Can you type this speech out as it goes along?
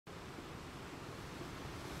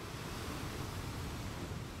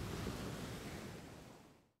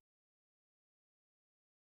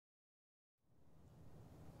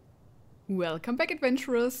Welcome back,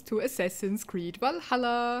 adventurers, to Assassin's Creed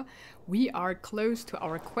Valhalla. We are close to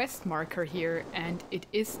our quest marker here, and it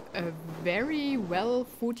is a very well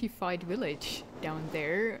fortified village down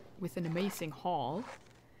there with an amazing hall.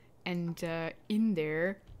 And in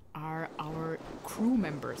there are our crew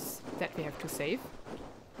members that we have to save.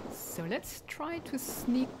 So let's try to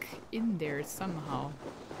sneak in there somehow.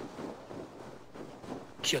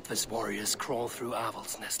 Kjotve's warriors crawl through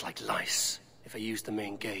Aval's nest like lice. If I use the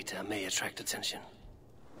main gate, I may attract attention.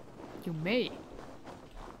 You may.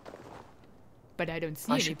 But I don't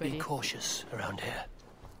see anybody. I should be cautious around here.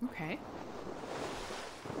 Okay.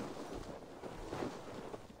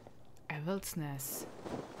 Aval's nest.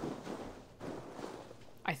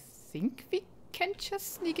 I think we can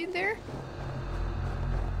just sneak in there.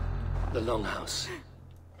 The longhouse.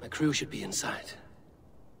 My crew should be inside.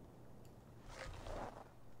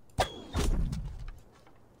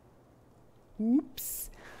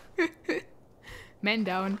 Oops. Man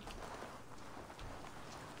down.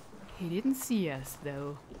 He didn't see us,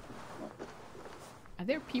 though. Are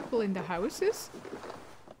there people in the houses?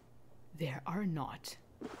 There are not.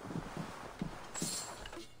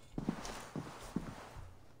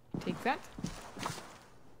 Take that.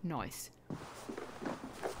 Nice.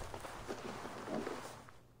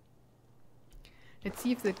 Let's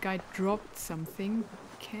see if that guy dropped something.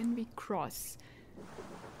 Can we cross?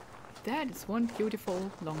 That is one beautiful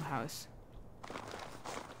longhouse.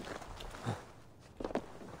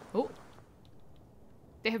 Oh!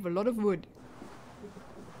 They have a lot of wood.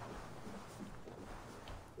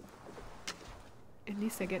 At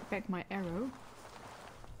least I get back my arrow.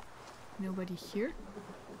 Nobody here?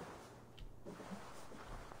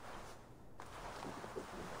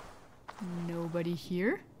 Nobody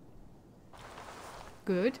here?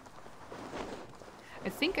 Good. I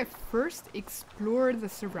think I first explore the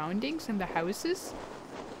surroundings and the houses,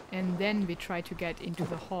 and then we try to get into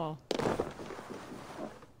the hall.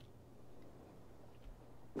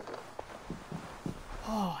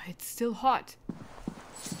 Oh, it's still hot.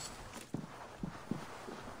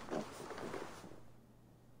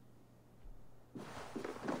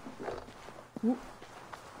 Ooh.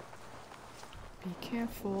 Be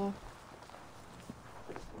careful.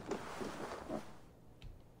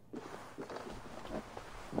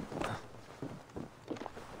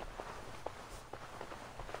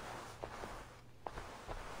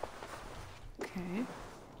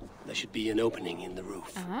 There should be an opening in the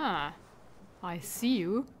roof. Ah, I see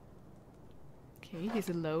you. Okay, he's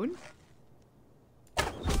alone.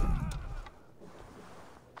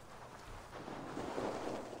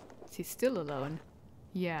 Is he still alone?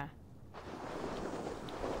 Yeah.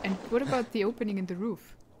 And what about the opening in the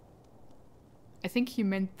roof? I think he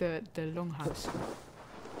meant the longhouse.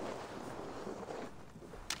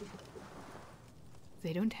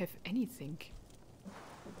 They don't have anything.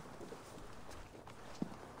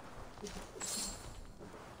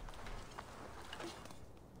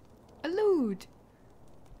 A loot!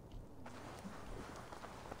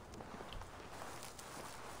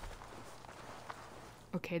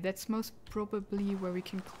 Okay, that's most probably where we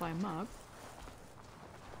can climb up.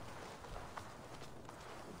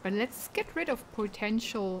 But let's get rid of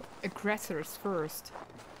potential aggressors first.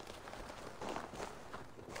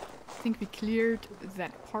 I think we cleared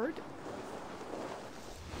that part.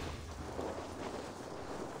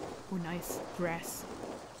 Oh, nice grass.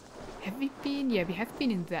 Have we been? Yeah, we have been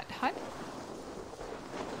in that hut.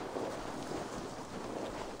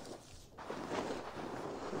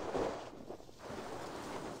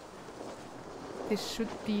 This should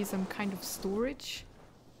be some kind of storage.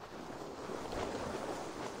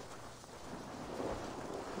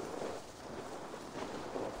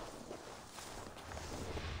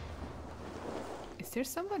 Is there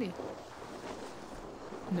somebody?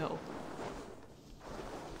 No.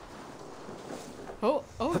 Oh,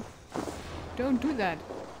 oh! Don't do that.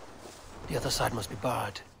 The other side must be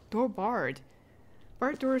barred. Door barred.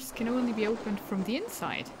 Barred doors can only be opened from the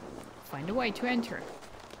inside. Find a way to enter.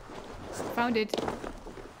 Found it.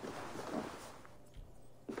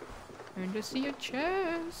 And I see a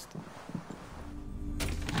chest.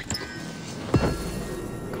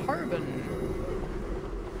 Carbon.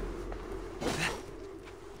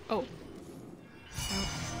 Oh.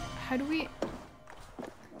 How do we...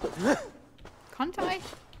 Can't I?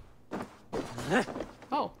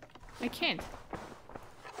 Oh, I can't.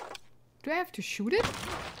 Do I have to shoot it?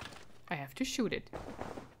 I have to shoot it.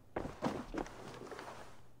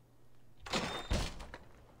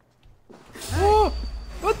 Oh!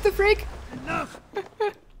 What the freak? Enough!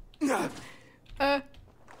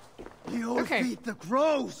 You okay. feed the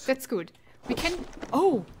crows! That's good. We can...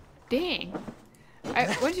 Oh, dang.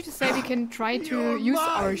 I wanted to say we can try to use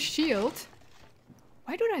our shield.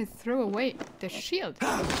 Why don't I throw away the shield?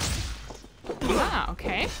 Ah,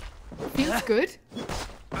 okay. Feels good.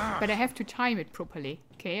 But I have to time it properly.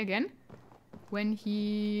 Okay, again. When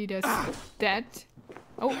he does that...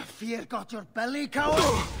 Oh. Fear got your belly,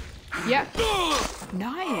 coward? Yeah.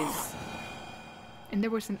 Nice. And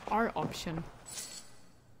there was an R option.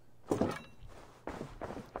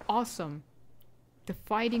 Awesome. The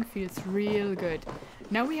fighting feels real good.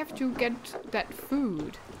 Now we have to get that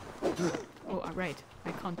food. Oh, right.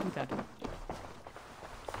 I can't do that.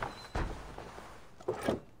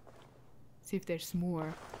 See if there's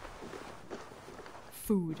more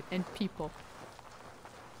food and people.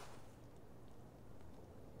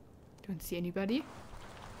 Don't see anybody.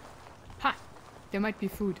 Ha! There might be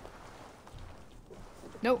food.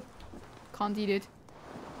 No. Can't eat it.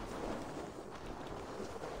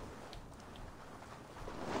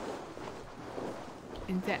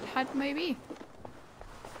 In that hut, maybe?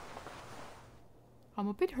 I'm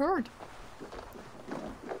a bit hurt.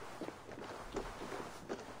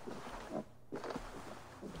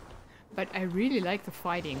 But I really like the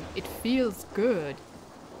fighting. It feels good.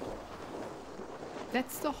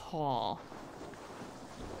 That's the hall.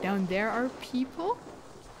 Down there are people?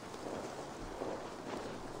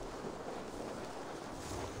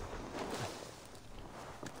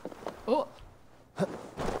 Oh!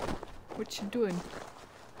 What you doing?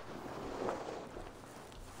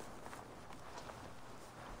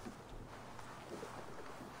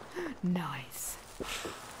 Nice.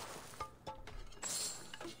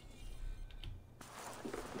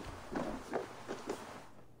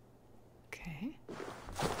 Okay.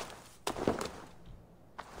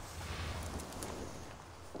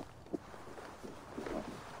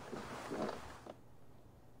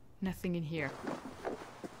 Nothing in here.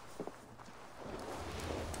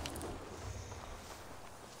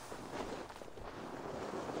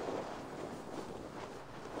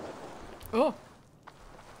 Oh!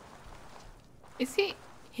 Is he?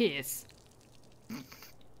 He is.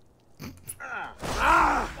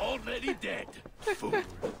 Already dead. Fool.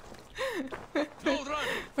 No run.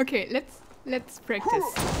 Okay, let's practice.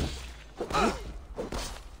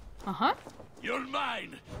 Uh-huh. You're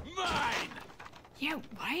mine. Mine. Yeah,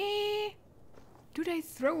 why do they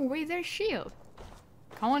throw away their shield?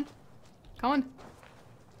 Come on. Come on.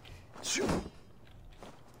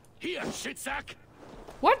 Here, shitsack.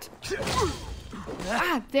 What?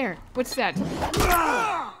 Ah, there. What's that?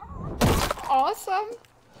 Awesome.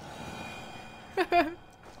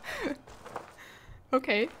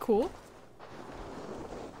 Okay, cool.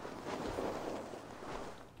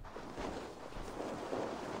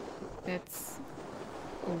 That's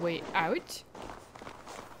a way out.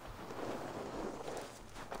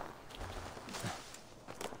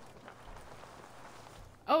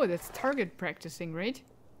 Oh, that's target practicing, right?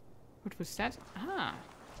 What was that? Ah.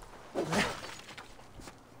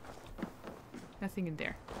 Nothing in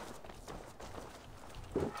there.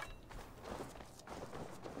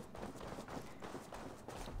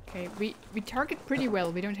 Okay, we target pretty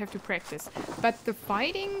well, we don't have to practice. But the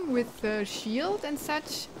fighting with the shield and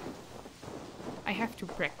such, I have to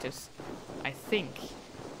practice, I think.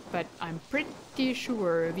 But I'm pretty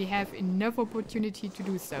sure we have enough opportunity to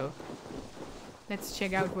do so. Let's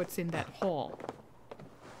check out what's in that hall.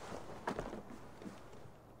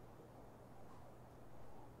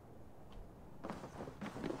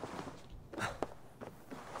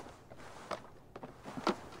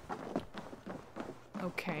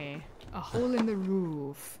 Okay, a hole in the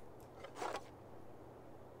roof.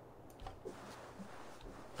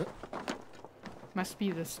 Must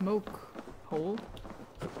be the smoke hole.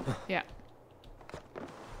 Yeah.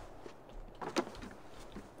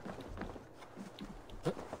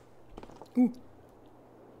 Ooh.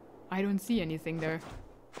 I don't see anything there.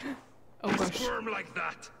 Oh gosh. Squirm like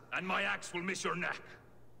that, and my axe will miss your neck.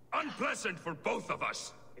 Unpleasant for both of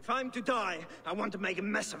us. If I'm to die, I want to make a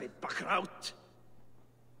mess of it, Buckraut.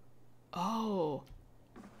 Oh.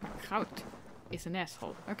 Kraut is an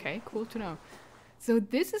asshole. Okay, cool to know. So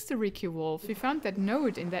this is the Ricky Wolf. We found that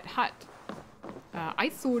note in that hut. I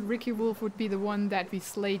thought Ricky Wolf would be the one that we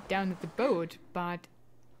slayed down at the boat, but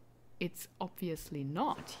it's obviously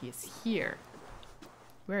not. He is here.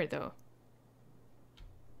 Where though?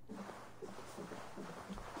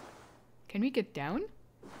 Can we get down?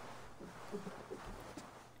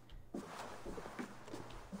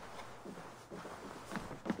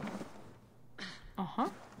 Uh-huh.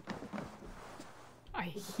 I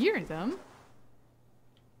hear them,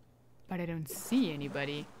 but I don't see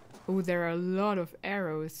anybody. Oh, there are a lot of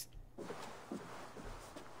arrows.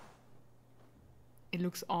 It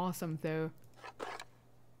looks awesome though.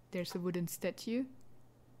 There's a wooden statue.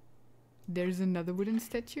 There's another wooden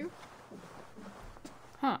statue.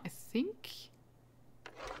 Huh, I think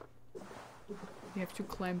we have to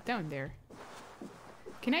climb down there.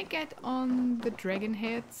 Can I get on the dragon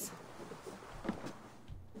heads?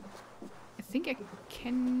 I think I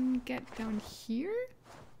can get down here?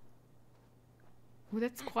 Oh,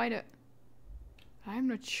 that's quite a... I'm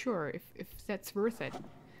not sure if that's worth it.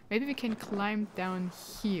 Maybe we can climb down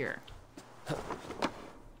here.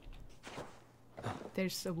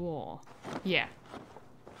 There's a wall. Yeah.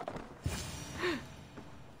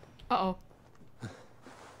 Uh-oh.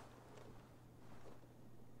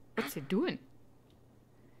 What's he doing?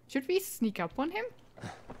 Should we sneak up on him?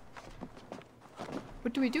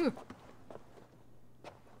 What do we do?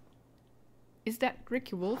 Is that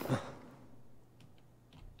Ricky Wolf?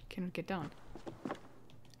 Cannot get down.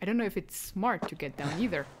 I don't know if it's smart to get down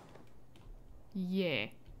either. Yeah.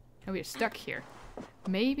 Now we're stuck here.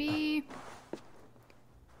 Maybe...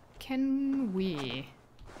 Can we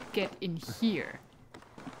get in here?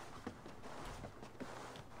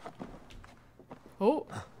 Oh!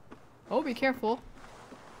 Oh, be careful.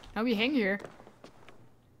 Now we hang here.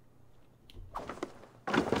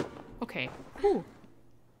 Okay. Whew.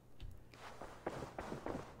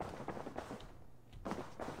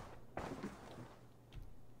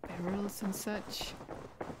 Barrels and such.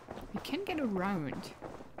 We can get around.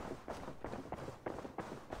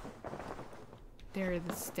 There are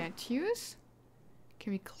the statues.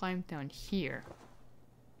 Can we climb down here?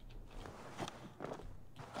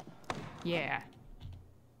 Yeah.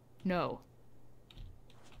 No.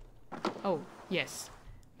 Oh, yes.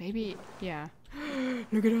 Maybe, yeah.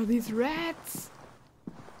 Look at all these rats!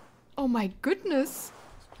 Oh my goodness!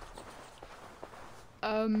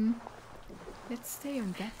 Let's stay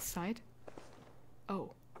on that side.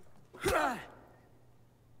 Oh.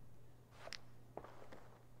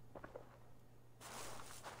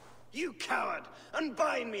 You coward!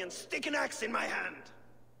 Unbind me and stick an axe in my hand!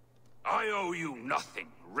 I owe you nothing,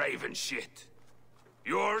 raven shit.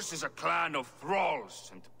 Yours is a clan of thralls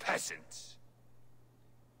and peasants.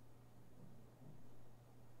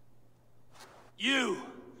 You!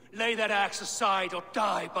 Lay that axe aside or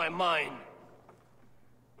die by mine.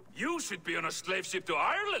 You should be on a slave ship to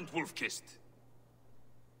Ireland, Wolf-Kissed.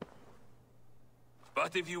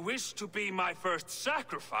 But if you wish to be my first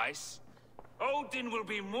sacrifice, Odin will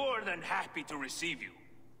be more than happy to receive you.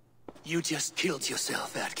 You just killed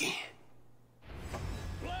yourself, Adki.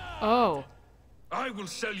 Oh. I will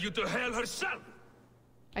sell you to Hell herself!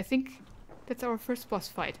 I think that's our first boss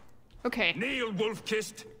fight. Okay. Kneel,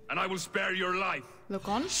 Wolf-Kissed, and I will spare your life. Look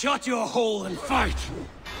on. Shut your hole and fight!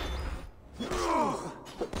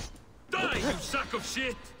 Die, you sack of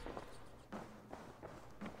shit!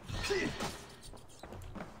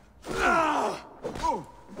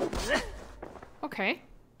 Okay.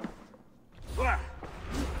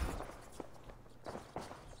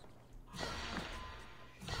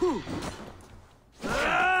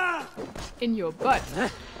 In your butt.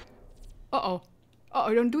 Uh-oh.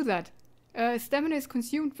 Uh-oh, don't do that. Stamina is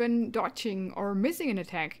consumed when dodging or missing an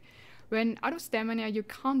attack. When out of stamina, you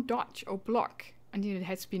can't dodge or block until it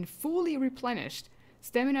has been fully replenished.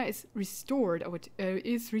 Stamina is restored over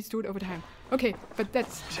time. Okay, but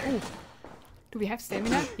that's... Oh. Do we have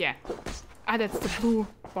stamina? Yeah. Ah, that's the blue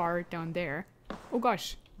bar down there. Oh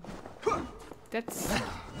gosh. That's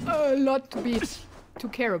a lot to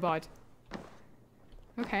care about.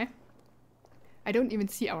 Okay. I don't even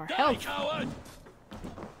see our health. Coward!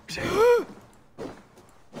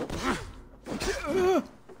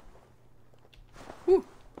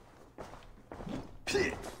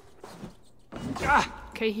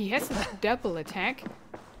 Okay, he has a double attack.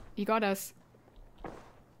 He got us.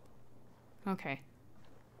 Okay.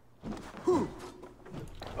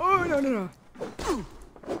 Oh, no.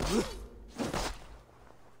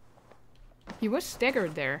 He was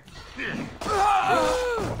staggered there.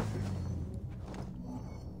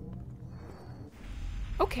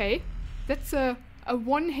 Okay, that's a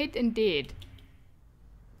one hit and dead.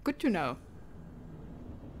 Good to know.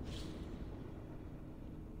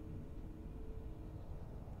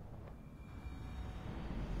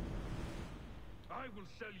 I will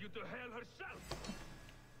sell you to Hell herself.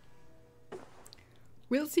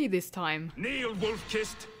 We'll see this time. Kneel,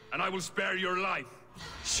 Wolf-Kissed, and I will spare your life.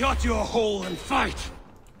 Shut your hole and fight!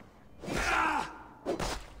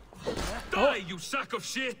 Die, you sack of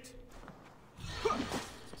shit!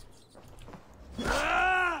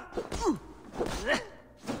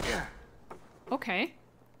 Okay.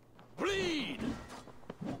 Bleed!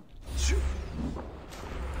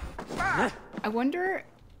 I wonder...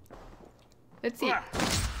 Let's see.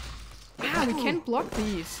 Ah, we can block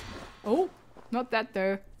these. Oh, not that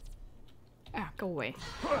though. Ah, go away.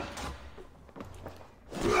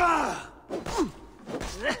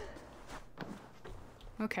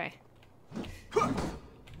 Okay.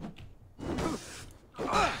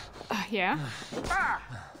 Yeah.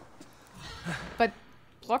 But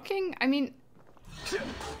blocking, I mean...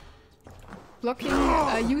 Blocking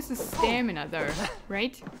uses stamina though,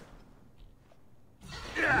 right?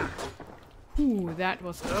 Ooh, that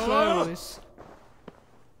was close.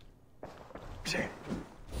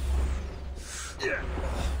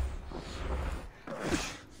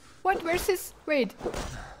 What? Where's his... Wait.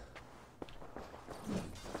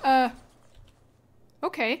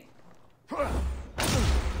 Okay.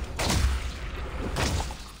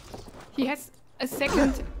 He has a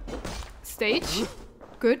second stage.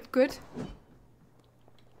 Good, good.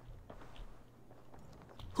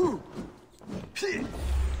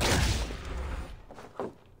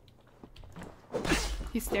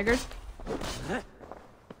 He's staggered.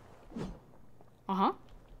 Uh-huh.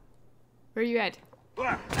 Where are you at?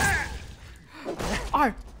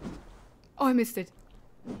 R! Oh, I missed it.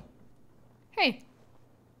 Hey!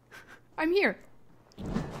 I'm here.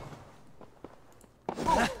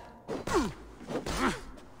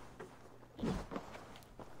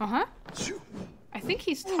 Uh-huh. I think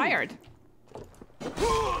he's tired.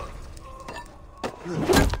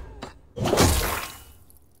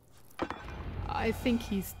 I think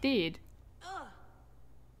he's dead.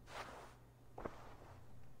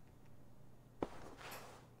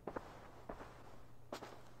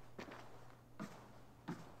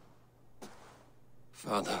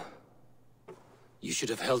 Father, you should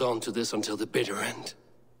have held on to this until the bitter end.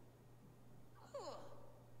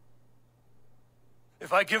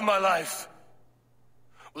 If I give my life,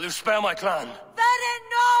 will you spare my clan? Venom,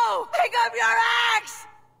 no! Pick up your axe!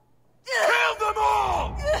 Kill them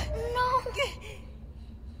all! No!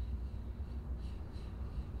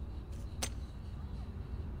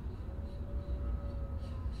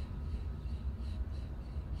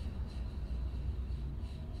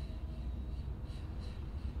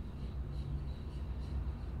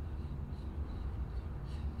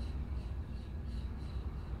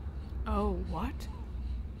 Oh, what?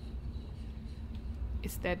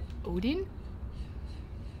 Is that Odin?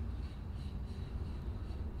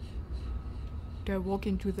 Do I walk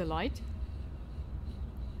into the light?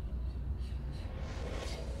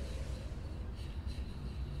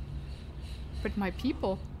 But my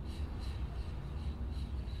people...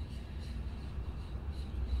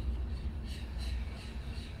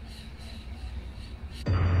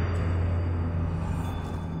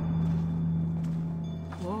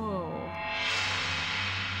 Whoa.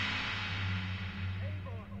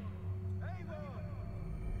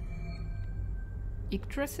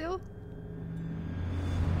 Yggdrasil?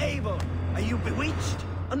 Eivor, are you bewitched?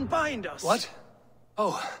 Unbind us. What?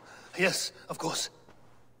 Oh, yes, of course.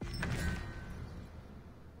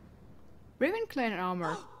 Ravenclan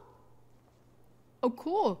armor. Oh,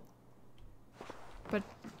 cool. But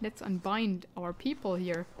let's unbind our people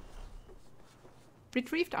here.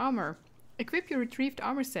 Retrieved armor. Equip your retrieved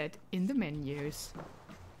armor set in the menus.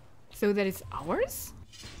 So that is ours?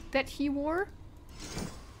 That he wore?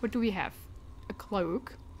 What do we have? A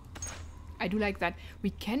cloak. I do like that. We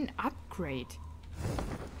can upgrade.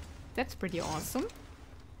 That's pretty awesome.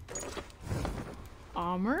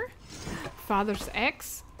 Armor. Father's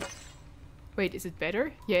axe. Wait, is it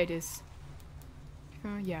better? Yeah, it is.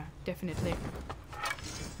 Yeah, definitely.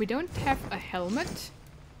 We don't have a helmet.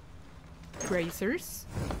 Bracers.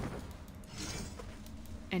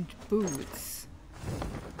 And boots.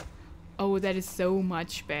 Oh, that is so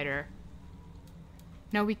much better.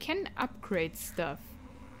 Now we can upgrade stuff.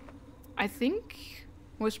 I think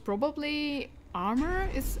most probably armor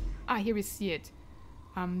is... Ah, here we see it.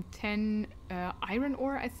 10 iron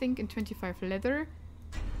ore, I think, and 25 leather.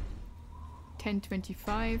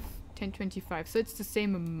 1025, 1025. So it's the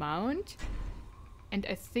same amount. And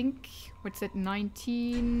I think... What's that?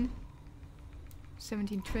 19...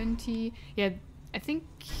 17, 20... Yeah, I think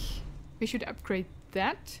we should upgrade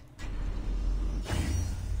that.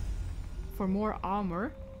 For more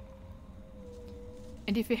armor.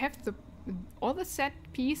 And if we have the all the set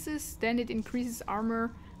pieces, then it increases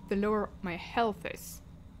armor the lower my health is.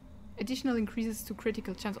 Additional increases to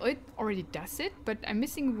critical chance. Oh, it already does it, but I'm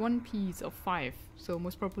missing one piece of 5. So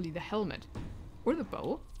most probably the helmet. Or the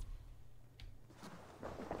bow.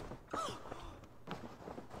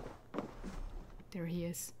 There he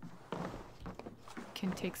is.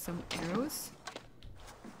 Can take some arrows.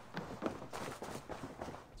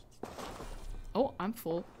 Oh, I'm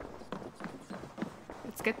full.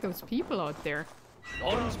 Let's get those people out there.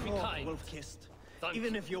 Arms be kind. Wolf-kissed.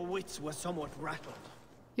 Even if your wits were somewhat rattled.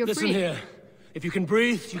 You're Listen free. here. If you can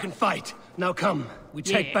breathe, you can fight. Now come. We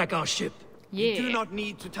take Yeah. back our ship. Yeah. You do not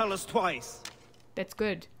need to tell us twice. That's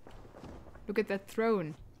good. Look at that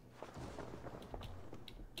throne.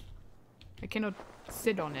 I cannot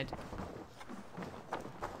sit on it.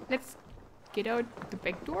 Let's get out the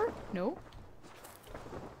back door? No.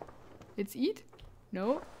 Let's eat?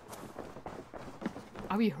 No.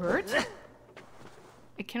 Are we hurt?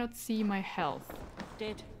 I cannot see my health.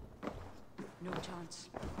 Dead. No chance.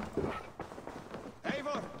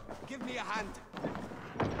 Eivor, give me a hand.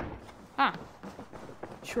 Ah.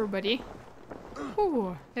 Sure, buddy.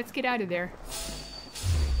 Ooh, let's get out of there.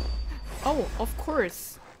 Oh, of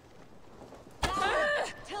course.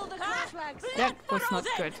 Till the crosslegs. That was not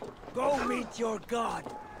good. Go meet your god.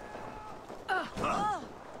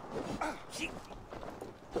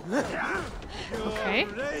 Okay.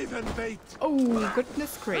 Raven bait. Oh,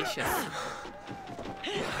 goodness gracious.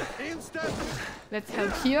 Instant. Let's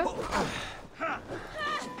help here.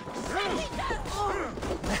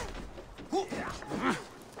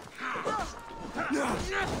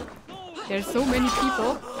 There's so many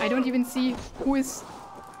people. I don't even see who is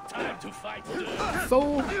Time to fight.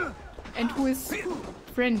 foe and who is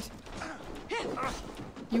friend.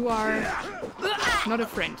 You are not a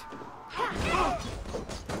friend. I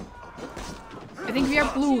think we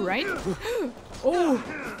are blue, right? Oh,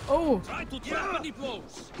 oh, Try to trap any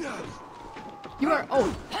blows. you are.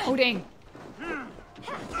 Oh, oh, dang.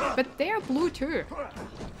 But they are blue too.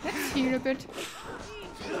 Let's heal a bit.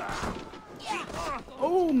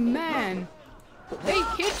 Oh man, they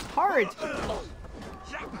hit hard.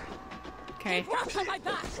 Okay, Rock on my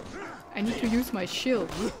back. I need to use my shield.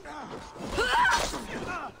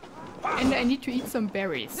 And I need to eat some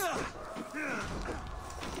berries.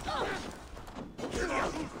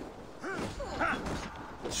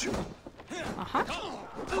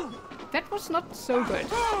 Uh-huh. That was not so good.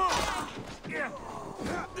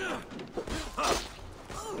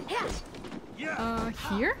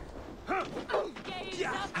 Here? Gaze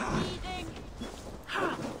up bleeding.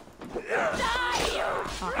 Uh-huh.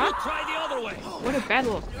 Try the other way. What a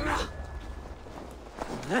battle.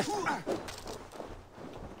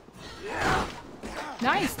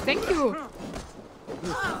 Nice, thank you.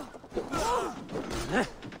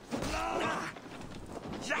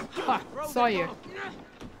 Ha, saw you.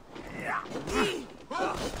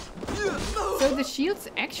 So the shields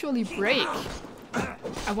actually break.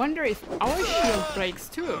 I wonder if our shield breaks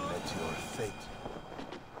too.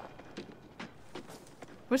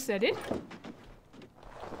 Was that it?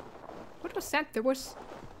 What was that? There was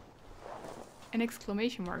an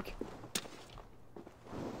exclamation mark.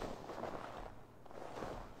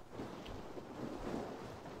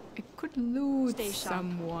 I could loot Stay sharp.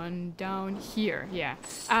 someone down here. Yeah.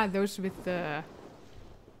 Ah, those with the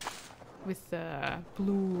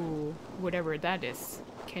blue whatever that is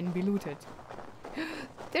can be looted.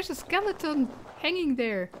 There's a skeleton hanging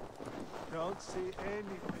there. Don't see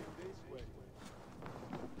anything this way.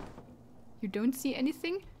 You don't see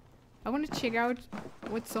anything? I want to check out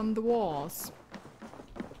what's on the walls.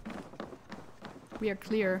 We are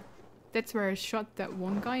clear. That's where I shot that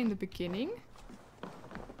one guy in the beginning.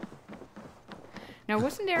 Now,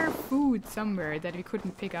 wasn't there food somewhere that we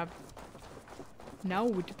couldn't pick up? Now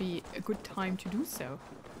would be a good time to do so.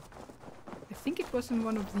 I think it was in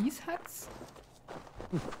one of these huts.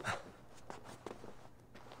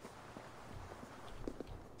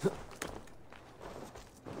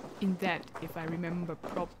 In that, if I remember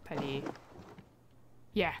properly.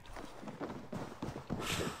 Yeah.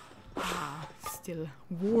 Ah, still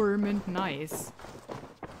warm and nice.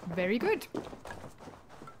 Very good.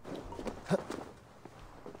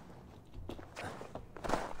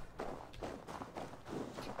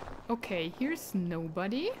 Okay, here's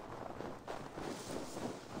nobody.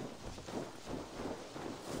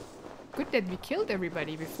 Good that we killed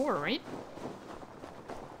everybody before, right?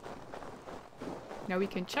 Now we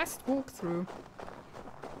can just walk through.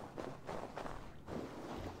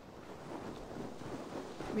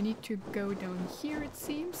 We need to go down here, it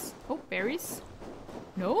seems. Oh, berries.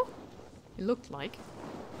 No? It looked like.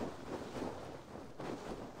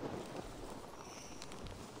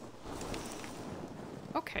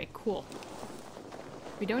 Okay, cool.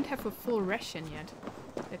 We don't have a full ration yet.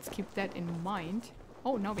 Let's keep that in mind.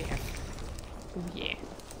 Oh, now we have. Oh, yeah.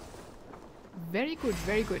 Very good,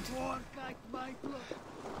 very good.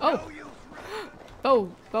 Oh! Bow,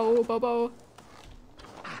 bow, bow, bow.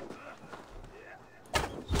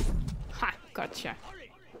 Ha! Gotcha.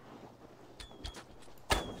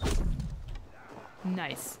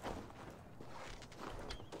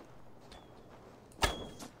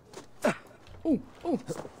 Oh, oh,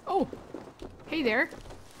 oh! Hey there!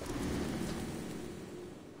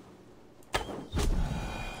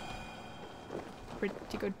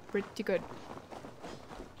 Pretty good, pretty good.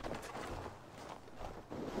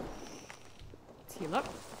 Let's heal up.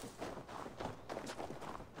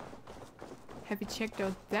 Have you checked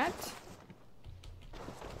out that?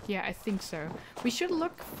 Yeah, I think so. We should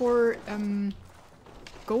look for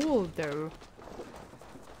gold though.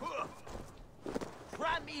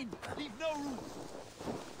 Cram in! Leave no room!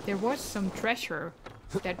 There was some treasure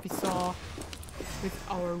that we saw with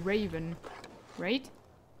our raven, right?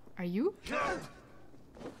 Are you?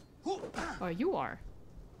 Oh, you are.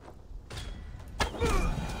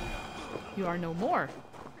 You are no more.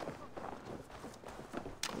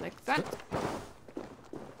 Like that.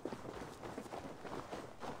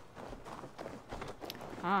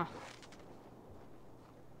 Ah.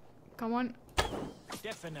 Come on.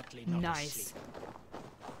 Definitely not Nice. asleep.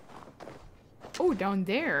 Oh, down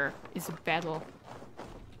there is a battle.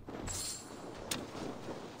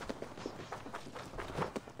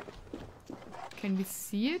 Can we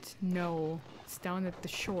see it? No. It's down at the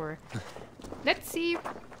shore. Let's see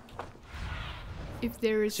if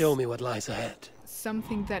there is Show me what lies ahead.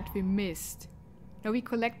 something that we missed. Now we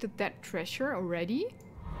collected that treasure already.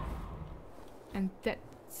 And that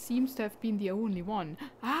seems to have been the only one.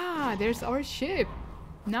 Ah, there's our ship.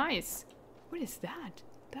 Nice. What is that?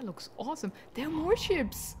 That looks awesome. There are more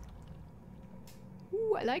ships.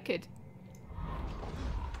 Ooh, I like it.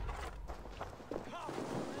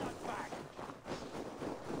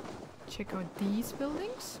 Check out these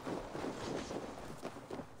buildings.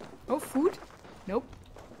 Oh, food? Nope.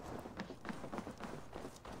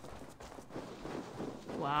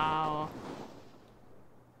 Wow.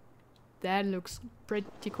 That looks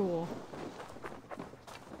pretty cool.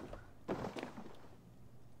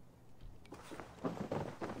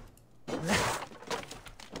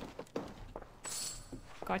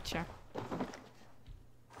 Gotcha.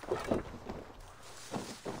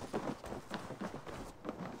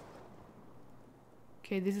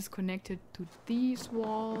 Okay, this is connected to these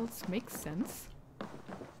walls. Makes sense.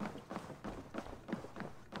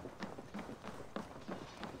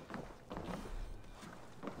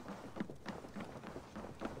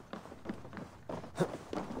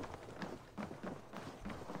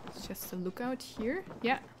 It's just a lookout here.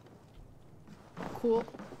 Yeah. Cool.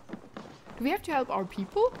 Do we have to help our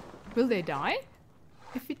people? Will they die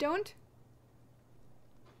if we don't?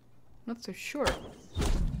 Not so sure.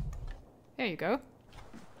 There you go.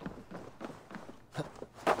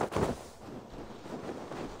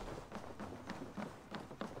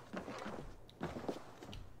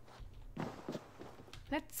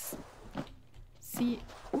 Let's see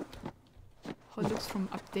how it looks from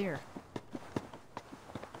up there.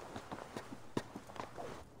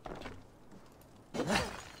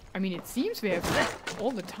 I mean, it seems we have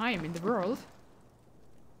all the time in the world.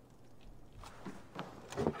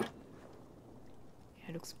 Yeah,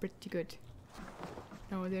 it looks pretty good.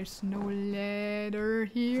 No, there's no ladder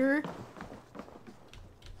here.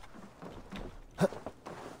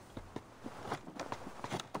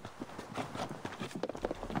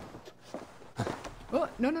 Oh,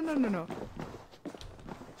 no, no, no, no, no.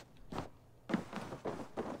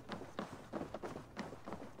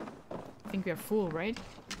 I think we are full, right?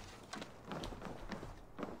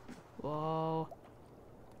 Whoa.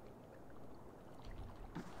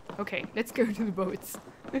 Okay, let's go to the boats.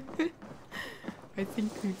 I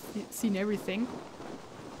think we've seen everything.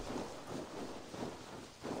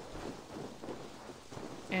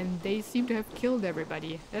 And they seem to have killed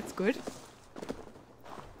everybody. That's good.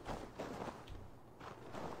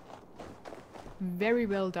 Very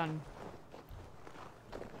well done.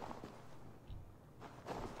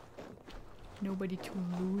 Nobody to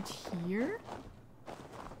loot here.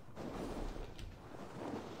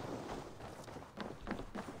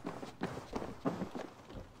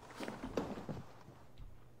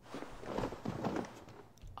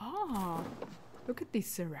 Ah, look at these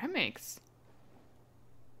ceramics.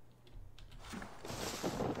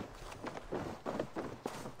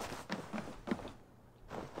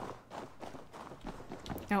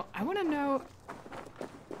 Now, I want to know...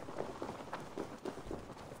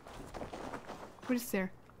 What is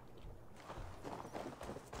there?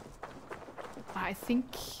 I think...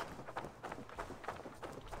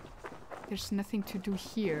 There's nothing to do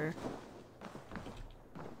here.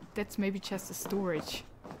 That's maybe just a storage.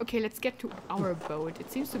 Okay, let's get to our boat. It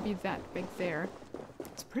seems to be that back there.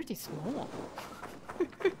 It's pretty small.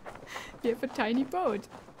 We have a tiny boat.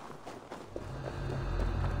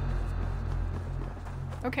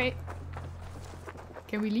 Okay.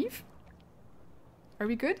 Can we leave? Are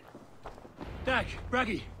we good? Dak,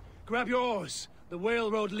 Braggy, grab your oars. The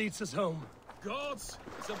whale road leads us home. Gods,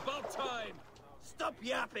 it's about time. Stop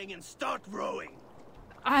yapping and start rowing.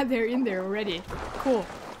 Ah, they're in there already. Cool.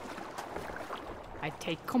 I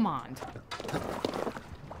take command.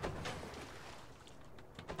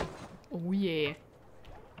 Oh yeah.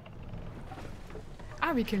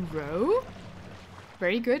 Ah, we can row?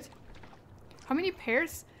 Very good. How many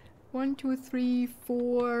pairs? 1, 2, 3,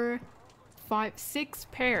 4, 5, 6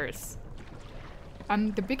 pairs.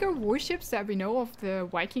 The bigger warships that we know of the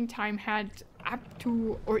Viking time had up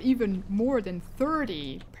to, or even more than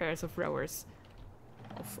 30 pairs of rowers.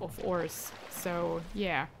 Of oars. So,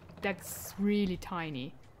 yeah, that's really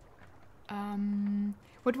tiny.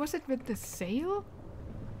 What was it with the sail?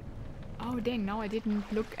 Oh, dang, now I didn't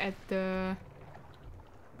look at the...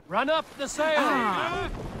 Run up the sail! Ah.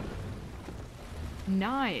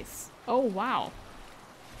 Nice. Oh, wow.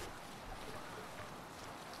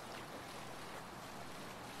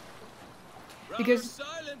 Because...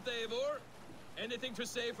 silent, Eivor. Anything to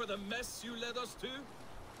say for the mess you led us to?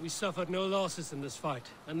 We suffered no losses in this fight,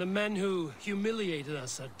 and the men who humiliated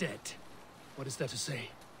us are dead. What is there to say?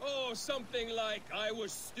 Oh, something like, I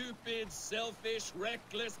was stupid, selfish,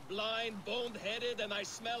 reckless, blind, bone-headed, and I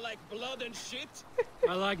smell like blood and shit?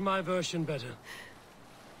 I like my version better.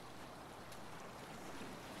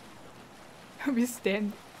 We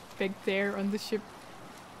stand back there on the ship.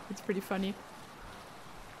 It's pretty funny.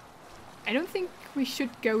 I don't think we should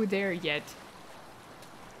go there yet.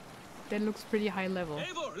 That looks pretty high level.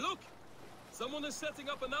 Eivor, look! Someone is setting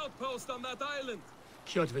up an outpost on that island.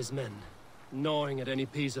 Kjotve's men, gnawing at any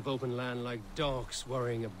piece of open land like dogs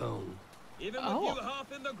worrying a bone. Even with you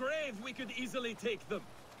half in the grave, we could easily take them.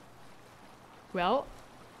 Well,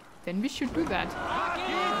 then we should do that.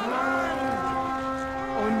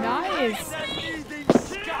 Oh, nice!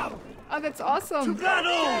 Oh, that's awesome!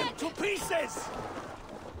 Battle! To pieces!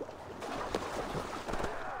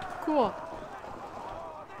 Cool.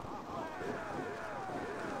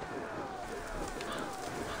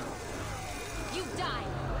 You die.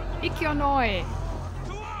 Ikionoi!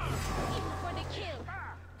 Even for the kill.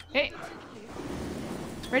 Hey!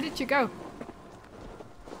 Where did you go?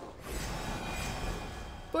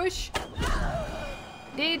 Bush!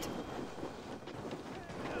 Dead!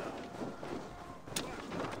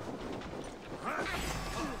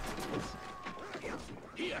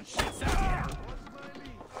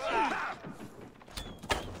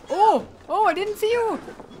 Oh! Oh, I didn't see you!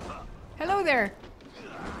 Hello there!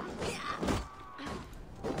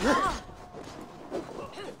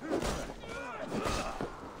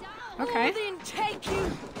 Okay. Odin, take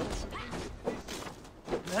you.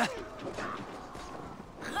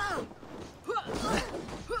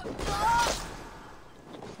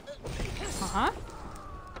 Uh-huh.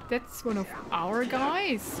 That's one of our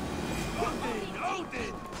guys.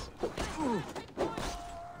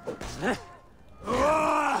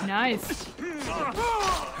 Nice.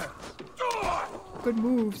 Good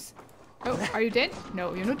moves. Oh, are you dead?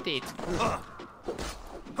 No, you're not dead.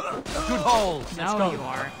 Good haul! Now you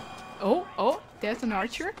are. Oh, oh, there's an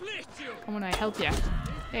archer. Come on, I help you.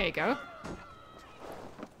 There you go.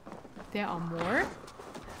 There are more.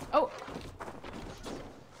 Oh!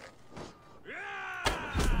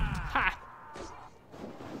 Ha!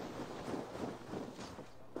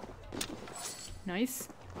 Nice.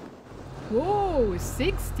 Whoa,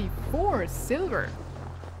 64 silver.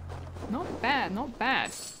 Not bad, not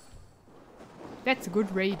bad. That's a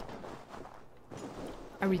good raid.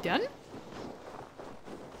 Are we done?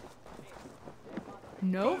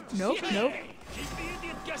 No, nope, nope. Keep the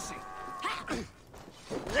idiot guessing.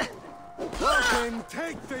 Fucking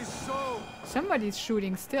take this soul! Somebody's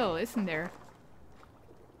shooting still, isn't there?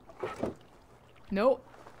 No,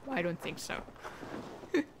 I don't think so.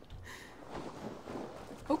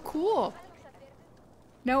 Oh, cool.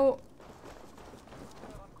 Now...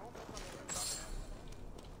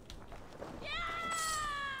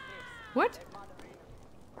 What?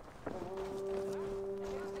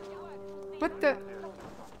 What the...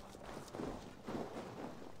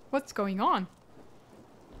 What's going on?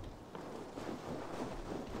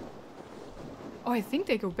 Oh, I think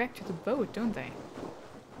they go back to the boat, don't they?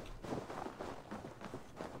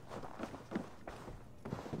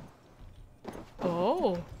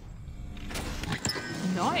 Oh.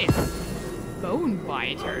 Nice. Bone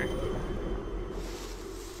biter.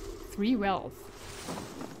 3 wealth.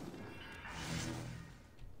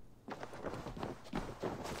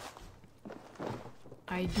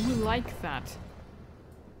 I do like that. Is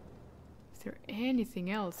there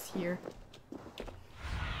anything else here?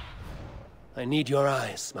 I need your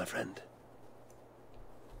eyes, my friend.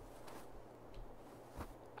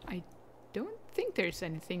 I don't think there's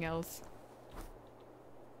anything else.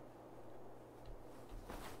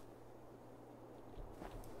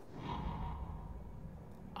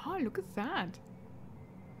 Oh, look at that.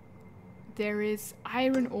 There is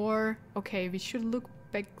iron ore. Okay, we should look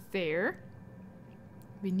back there.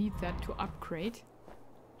 We need that to upgrade.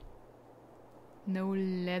 No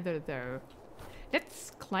leather though.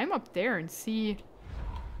 Let's climb up there and see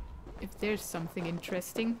if there's something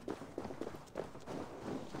interesting.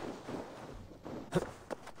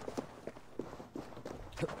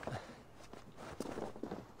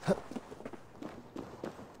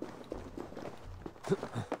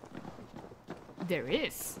 There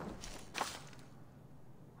is.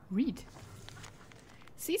 Read.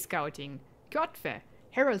 Sea scouting. Godve.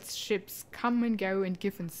 Herald's ships come and go and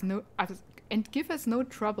give us no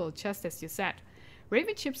trouble, just as you said.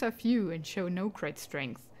 Raven ships are few and show no great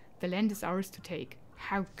strength. The land is ours to take.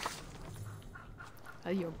 Hauk.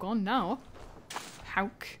 Well, you're gone now.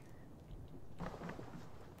 Hauk.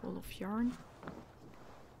 Ball of yarn.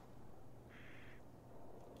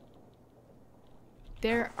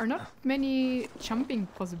 There are not many jumping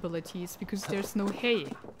possibilities because there's no hay.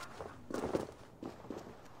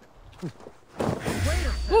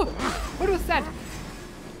 Oh! What was that?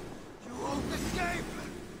 You won't escape!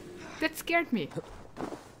 That scared me.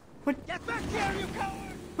 What? Get back here, you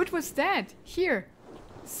coward! What was that? Here.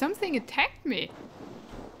 Something attacked me.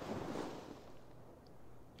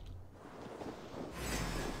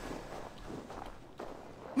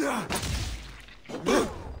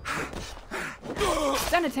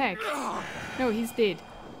 Stun attack. No, he's dead.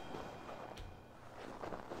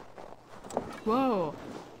 Whoa.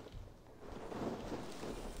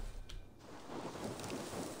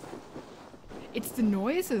 It's the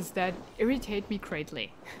noises that irritate me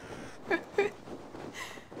greatly.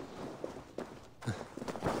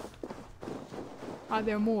 Are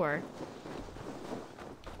there more?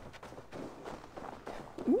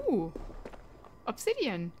 Ooh!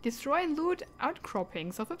 Obsidian. Destroy and loot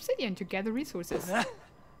outcroppings of obsidian to gather resources.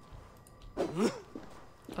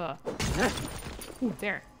 Ooh,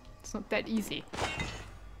 there. It's not that easy.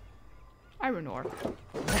 Iron ore.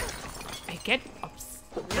 I get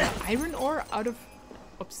iron ore out of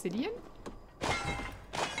obsidian?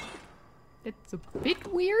 That's a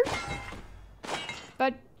bit weird,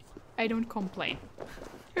 but I don't complain.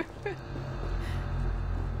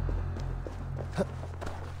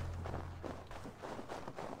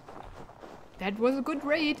 That was a good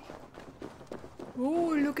raid.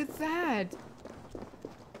 Oh, look at that.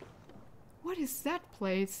 What is that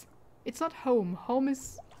place? It's not home. Home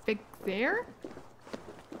is back there?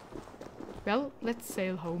 Well, let's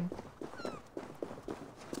sail home.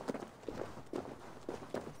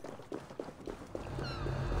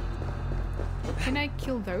 Can I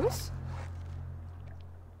kill those?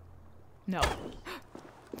 No.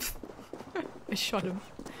 I shot him.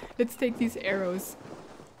 Let's take these arrows.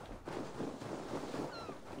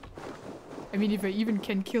 I mean, if I even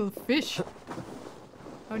can kill fish.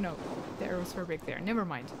 Oh no, the arrows were back there. Never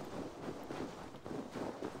mind.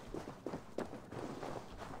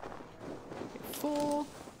 Full.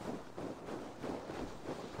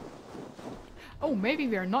 Oh, maybe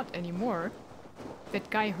we are not anymore. That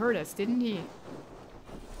guy heard us, didn't he?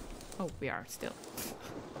 Oh, we are still.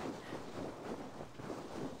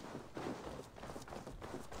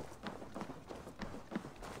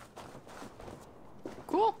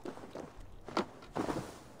 Cool.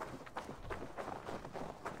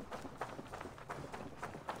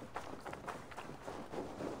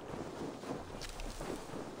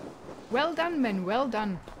 Well done, men, well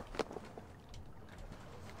done.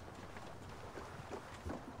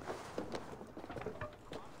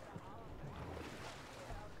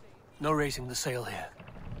 No raising the sail here.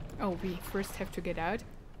 Oh, we first have to get out?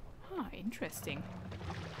 Ah, interesting.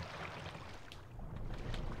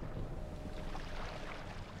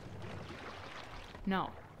 Now.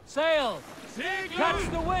 Sail!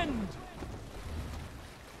 Catch the wind!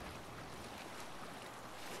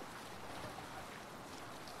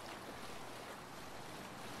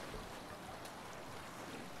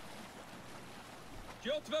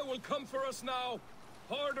 Jotve will come for us now,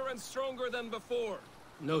 harder and stronger than before.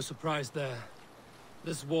 No surprise there.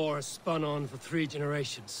 This war has spun on for 3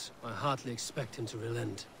 generations. I hardly expect him to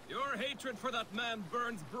relent. Your hatred for that man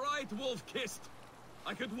burns bright, wolf-kissed.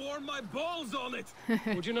 I could warm my balls on it.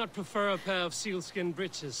 Would you not prefer a pair of sealskin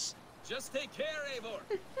breeches? Just take care,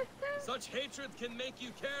 Eivor. Such hatred can make you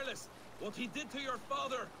careless. What he did to your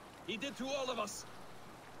father, he did to all of us.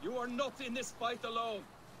 You are not in this fight alone.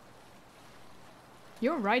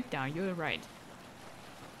 You're right, down. You're right.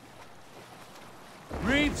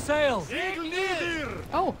 Reef sail!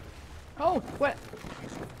 Oh, Oh, what?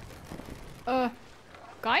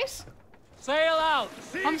 Guys? Sail out!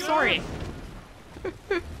 I'm sorry.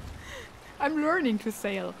 I'm learning to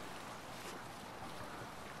sail.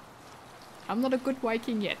 I'm not a good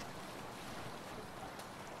Viking yet.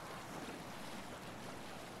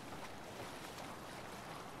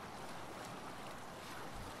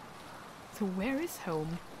 So where is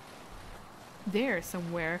home? There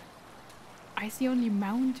somewhere. I see only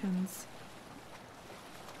mountains.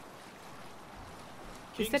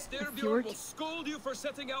 Is King that the Styrbjorn fjord? will scold you for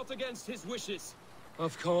setting out against his wishes.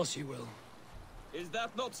 Of course you will. Is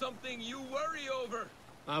that not something you worry over?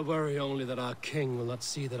 I worry only that our king will not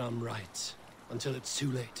see that I'm right. Until it's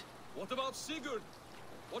too late. What about Sigurd?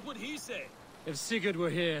 What would he say? If Sigurd were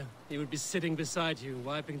here, he would be sitting beside you,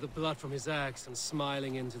 wiping the blood from his axe and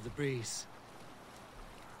smiling into the breeze.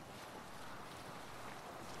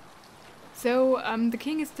 So, the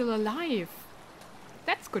king is still alive.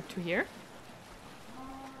 That's good to hear.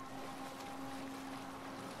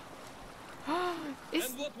 Is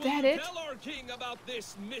And what will that you it? tell our king about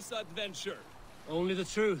this misadventure? Only the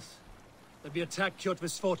truth. That we attacked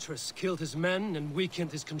Kjotve's fortress, killed his men, and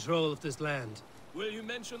weakened his control of this land. Will you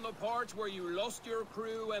mention the part where you lost your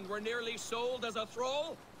crew and were nearly sold as a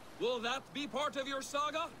thrall? Will that be part of your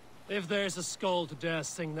saga? If there's a skull to dare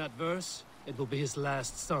sing that verse, it will be his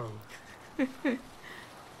last song.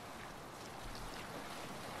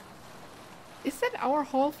 Is that our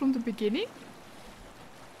hall from the beginning?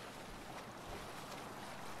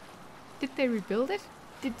 Did they rebuild it?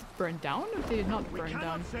 Did it burn down or did it not burn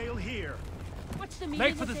down? Sail here. What's the meaning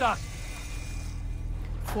Make for of the this? dock!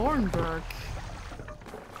 Thornburg.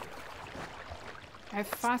 I have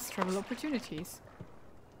fast travel opportunities.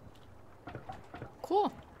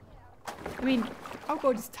 Cool. I mean, our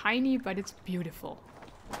boat is tiny, but it's beautiful.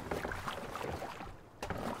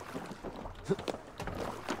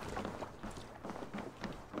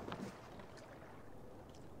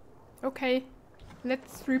 Okay,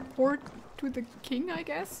 let's report to the king, I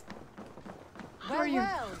guess. Where are Well, you?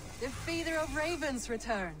 well, the feeder of ravens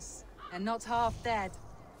returns, and not half dead.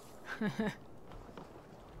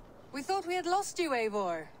 We thought we had lost you,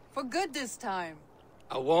 Eivor, for good this time.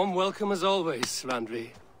 A warm welcome as always,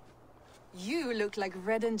 Randvi. You look like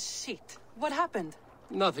reddened shit. What happened?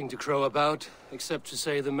 Nothing to crow about, except to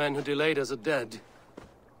say the men who delayed us are dead.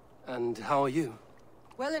 And how are you?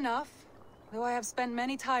 Well enough, though I have spent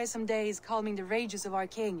many tiresome days calming the rages of our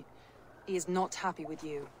king. He is not happy with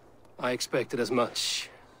you. I expected as much.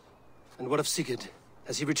 And what of Sigurd?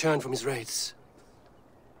 Has he returned from his raids?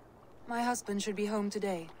 My husband should be home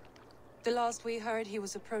today. The last we heard, he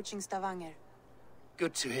was approaching Stavanger.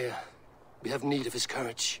 Good to hear. We have need of his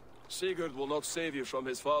courage. Sigurd will not save you from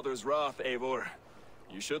his father's wrath, Eivor.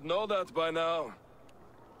 You should know that by now.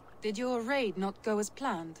 Did your raid not go as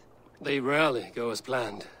planned? They rarely go as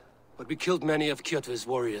planned. But we killed many of Kjotve's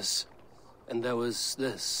warriors. And there was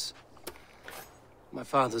this. My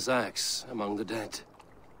father's axe among the dead.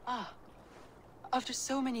 Ah, after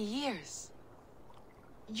so many years.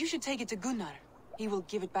 You should take it to Gunnar. He will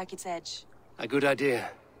give it back its edge. A good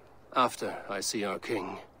idea. After I see our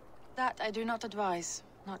king. That I do not advise.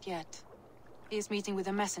 Not yet. He is meeting with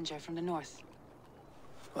a messenger from the north.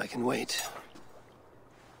 I can wait.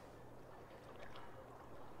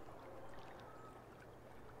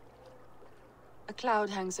 A cloud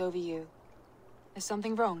hangs over you. Is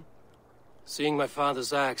something wrong? Seeing my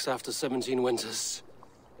father's axe after 17 winters,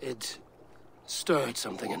 it stirred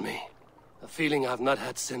something in me. A feeling I've not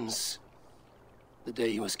had since the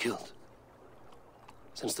day he was killed.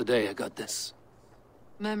 Since the day I got this.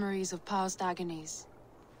 Memories of past agonies.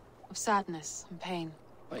 Of sadness and pain.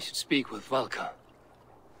 I should speak with Valka.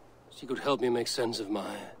 She could help me make sense of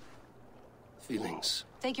my feelings.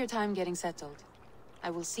 Take your time getting settled. I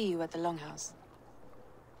will see you at the Longhouse.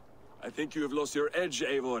 I think you have lost your edge,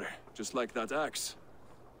 Eivor, just like that axe.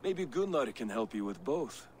 Maybe Gunnar can help you with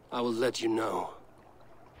both. I will let you know.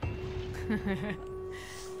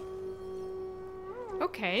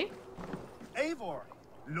 Okay. Eivor,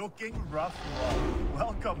 looking rough.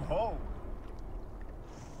 Welcome home.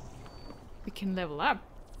 We can level up.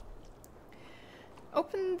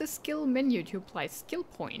 Open the skill menu to apply skill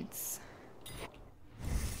points.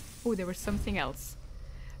 Oh, there was something else.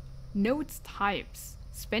 Nodes types.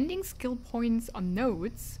 Spending skill points on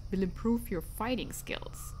nodes will improve your fighting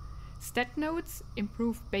skills. Stat nodes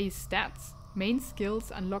improve base stats. Main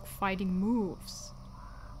skills unlock fighting moves.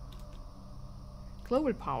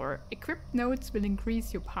 Global power. Equipped nodes will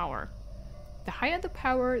increase your power. The higher the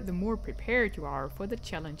power, the more prepared you are for the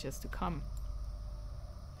challenges to come.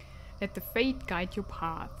 Let the fate guide your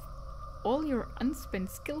path. All your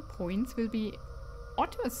unspent skill points will be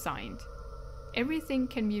auto-assigned. Everything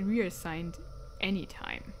can be reassigned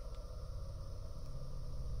anytime.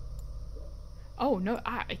 Oh no,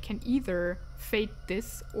 I can either fate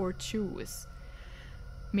this or choose.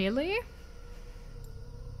 Melee?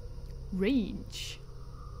 Range.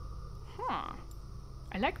 Huh.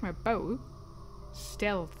 I like my bow.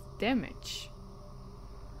 Stealth damage.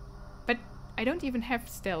 But I don't even have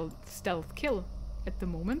stealth kill at the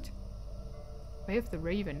moment. I have the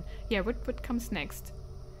Raven. Yeah, what comes next?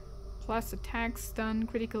 Plus attack, stun,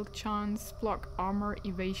 critical chance, block, armor,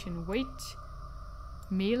 evasion, weight.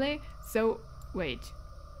 Melee? So, wait.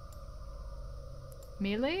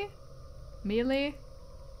 Melee? Melee?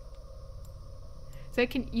 So I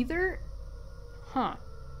can either... Huh.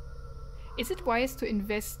 Is it wise to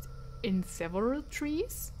invest in several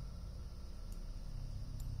trees?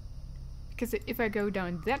 Because if I go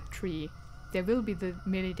down that tree, there will be the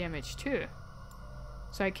melee damage too.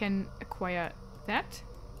 So I can acquire that?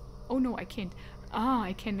 Oh no, I can't. Ah,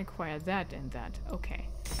 I can acquire that and that. Okay,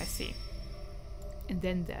 I see. And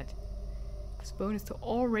then that. Plus bonus to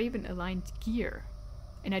all Raven aligned gear.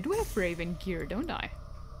 And I do have Raven gear, don't I?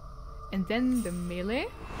 And then the melee.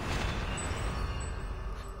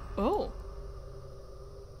 Oh.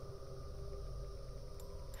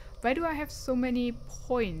 Why do I have so many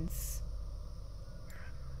points?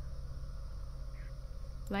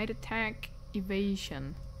 Light attack,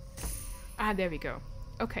 evasion. Ah, there we go.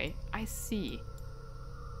 Okay, I see.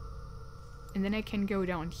 And then I can go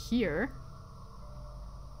down here.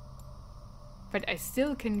 But I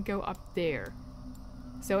still can go up there.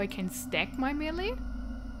 So I can stack my melee?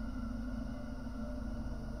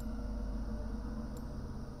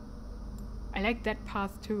 I like that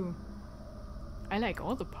path too. I like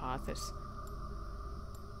all the paths.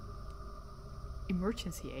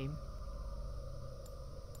 Emergency aim.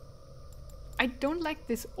 I don't like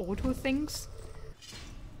this auto things.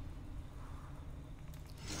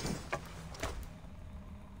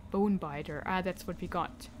 Bone biter. Ah, that's what we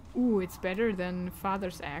got. Ooh, it's better than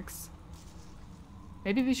Father's axe.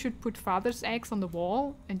 Maybe we should put Father's axe on the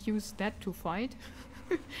wall and use that to fight.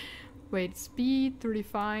 Wait, speed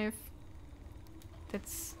 35.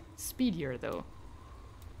 That's speedier though.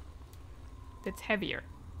 That's heavier.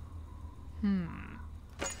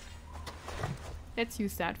 Let's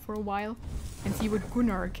use that for a while and see what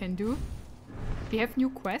Gunnar can do. We have new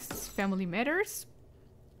quests. Family matters.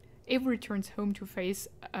 Eivor returns home to face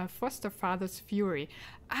a foster father's fury.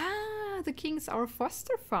 Ah, the king's our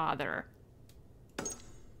foster father.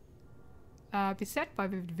 Beset by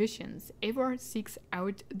vivid visions, Eivor seeks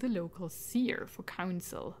out the local seer for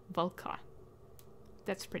counsel, Valka.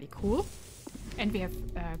 That's pretty cool. And we have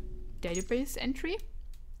a database entry.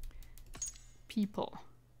 People.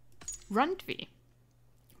 Randvi.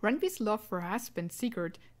 Randvi's love for her husband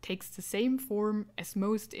Sigurd takes the same form as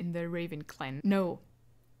most in the Raven clan. No.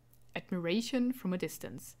 Admiration from a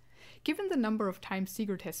distance. Given the number of times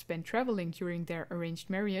Sigurd has spent traveling during their arranged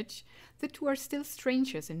marriage, the two are still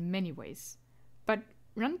strangers in many ways. But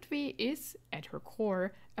Randvi is, at her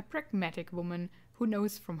core, a pragmatic woman who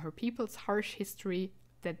knows from her people's harsh history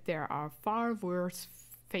that there are far worse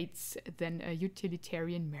fates than a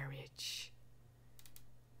utilitarian marriage.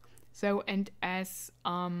 So, and as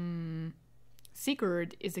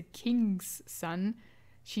Sigurd is a king's son,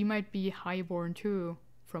 she might be highborn too.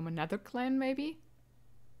 From another clan, maybe?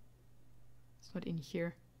 It's not in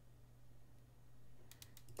here.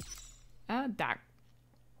 Dag.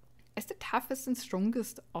 As the toughest and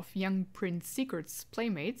strongest of young Prince Sigurd's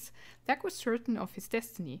playmates, Dag was certain of his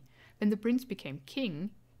destiny. When the prince became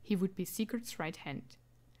king, he would be Sigurd's right hand.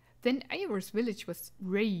 Then Eivor's village was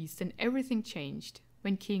razed and everything changed.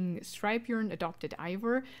 When King Striebjorn adopted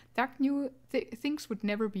Eivor, Dag knew things would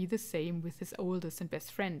never be the same with his oldest and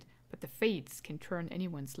best friend. But the fates can turn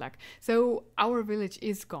anyone's luck. So our village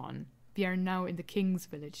is gone. We are now in the king's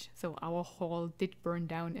village. So our hall did burn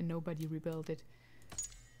down and nobody rebuilt it.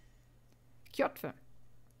 Kjotve,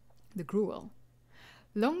 the Cruel.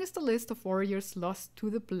 Long is the list of warriors lost to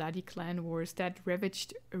the bloody clan wars that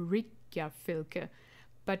ravaged Reykjavik,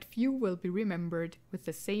 but few will be remembered with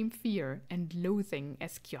the same fear and loathing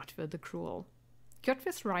as Kjotve the Cruel.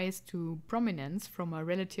 Kjotve's rise to prominence from a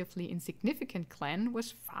relatively insignificant clan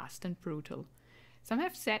was fast and brutal. Some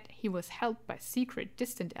have said he was helped by secret,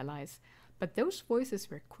 distant allies, but those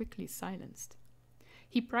voices were quickly silenced.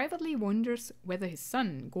 He privately wonders whether his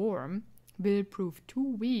son, Gorm, will prove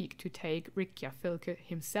too weak to take Reykjavik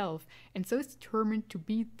himself, and so is determined to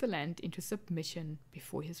beat the land into submission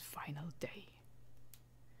before his final day.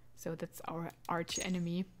 So that's our arch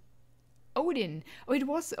enemy. Odin! Oh, it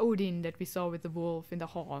was Odin that we saw with the wolf in the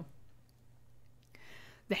hall.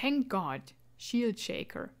 The hanged god.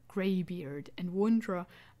 Shieldshaker, Greybeard, and Wanderer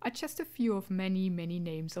are just a few of many, many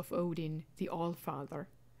names of Odin, the All-Father.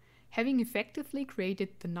 Having effectively created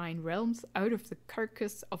the 9 realms out of the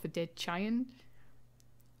carcass of a dead giant,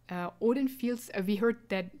 Odin feels... we heard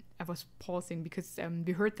that... I was pausing because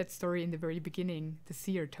we heard that story in the very beginning. The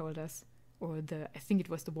seer told us, or I think it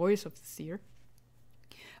was the voice of the seer.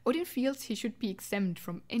 Odin feels he should be exempt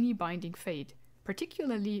from any binding fate,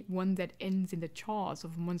 particularly one that ends in the jaws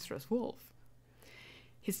of a monstrous wolf.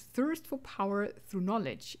 His thirst for power through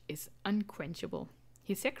knowledge is unquenchable.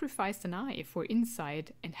 He sacrificed an eye for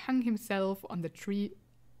insight and hung himself on the tree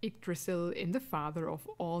Yggdrasil in the father of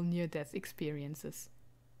all near-death experiences.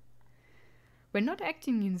 When not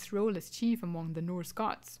acting in his role as chief among the Norse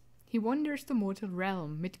gods, he wanders the mortal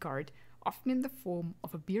realm Midgard, often in the form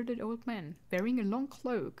of a bearded old man, wearing a long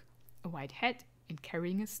cloak, a white hat, and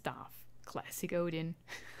carrying a staff. Classic Odin.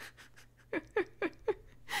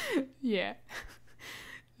 Yeah.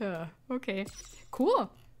 Okay. Cool.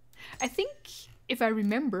 I think if I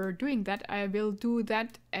remember doing that, I will do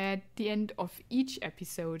that at the end of each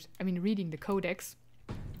episode. I mean, reading the codex.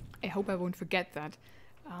 I hope I won't forget that.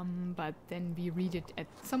 But then we read it at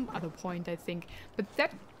some other point, I think. But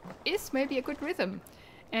that is maybe a good rhythm.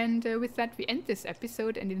 And with that, we end this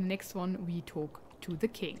episode, and in the next one, we talk to the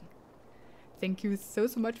king. Thank you so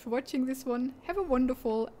much for watching this one. Have a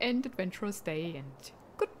wonderful and adventurous day, and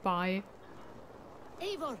goodbye.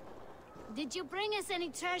 Eivor, did you bring us any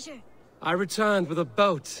treasure? I returned with a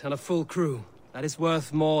boat and a full crew. That is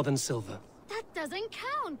worth more than silver. That doesn't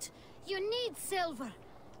count. You need silver.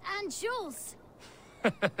 And jewels.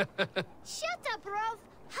 Shut up, Rolf.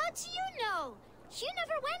 How do you know? You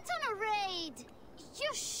never went on a raid. You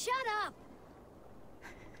shut up.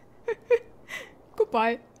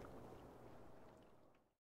 Goodbye.